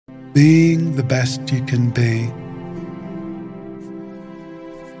being the best you can be.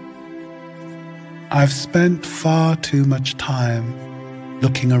 I've spent far too much time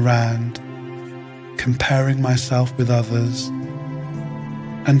looking around, comparing myself with others,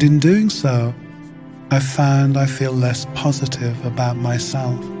 and in doing so, I've found I feel less positive about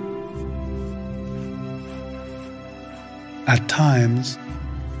myself. At times,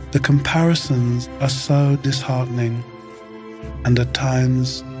 the comparisons are so disheartening, and at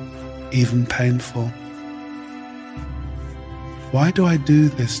times, even painful. Why do I do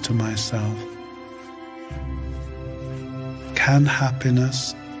this to myself? Can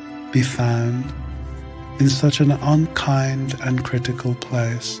happiness be found in such an unkind and critical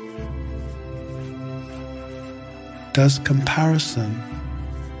place? Does comparison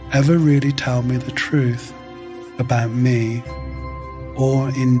ever really tell me the truth about me, or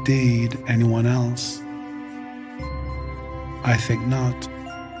indeed anyone else? I think not.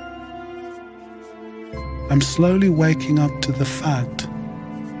 I'm slowly waking up to the fact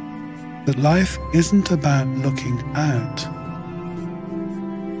that life isn't about looking out.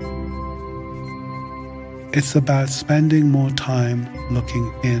 It's about spending more time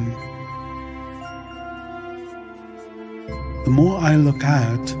looking in. The more I look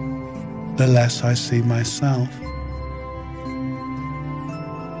out, the less I see myself.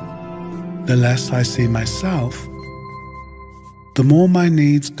 The less I see myself, the more my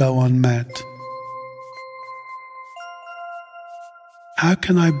needs go unmet. How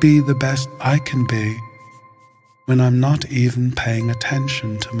can I be the best I can be when I'm not even paying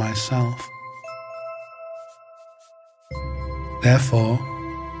attention to myself? Therefore,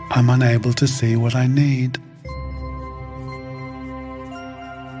 I'm unable to see what I need.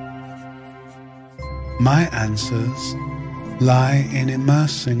 My answers lie in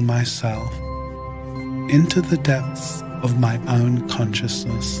immersing myself into the depths of my own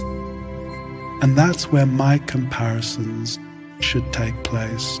consciousness, and that's where my comparisons should take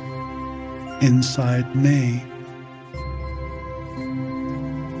place, inside me.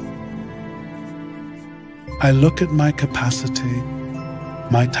 I look at my capacity,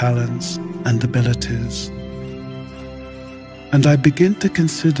 my talents and abilities, and I begin to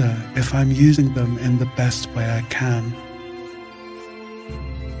consider if I'm using them in the best way I can.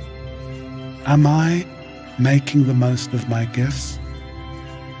 Am I making the most of my gifts?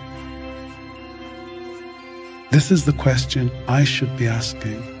 This is the question I should be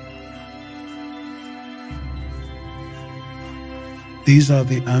asking. These are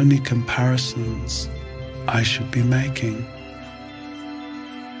the only comparisons I should be making.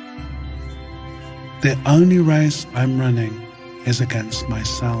 The only race I'm running is against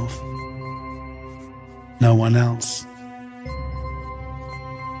myself, no one else.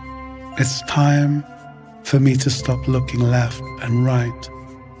 It's time for me to stop looking left and right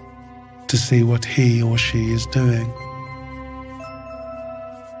to see what he or she is doing.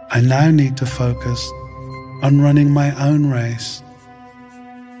 I now need to focus on running my own race.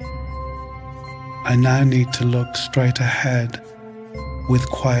 I now need to look straight ahead with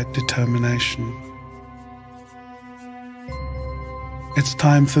quiet determination. It's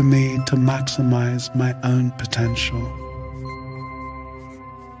time for me to maximize my own potential.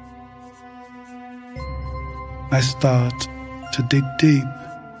 I start to dig deep,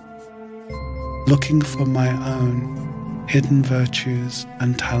 looking for my own hidden virtues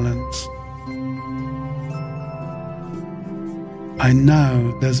and talents. I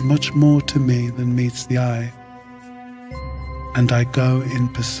know there's much more to me than meets the eye, and I go in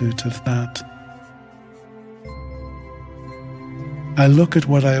pursuit of that. I look at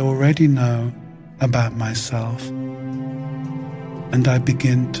what I already know about myself, and I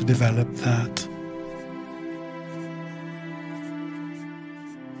begin to develop that.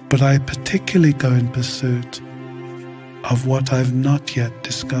 But I particularly go in pursuit of what I've not yet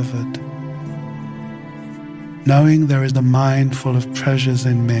discovered, knowing there is a mine full of treasures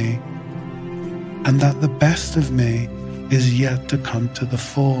in me, and that the best of me is yet to come to the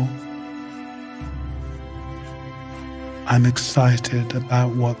fore. I'm excited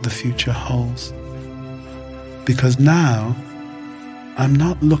about what the future holds, because now I'm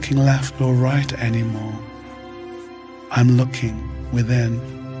not looking left or right anymore. I'm looking within.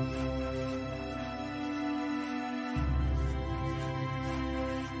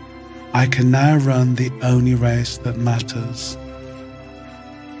 I can now run the only race that matters,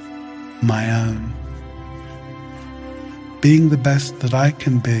 my own. Being the best that I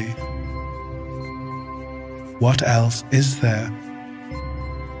can be. What else is there?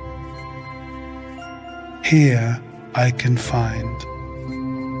 Here I can find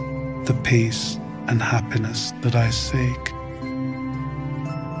the peace and happiness that I seek.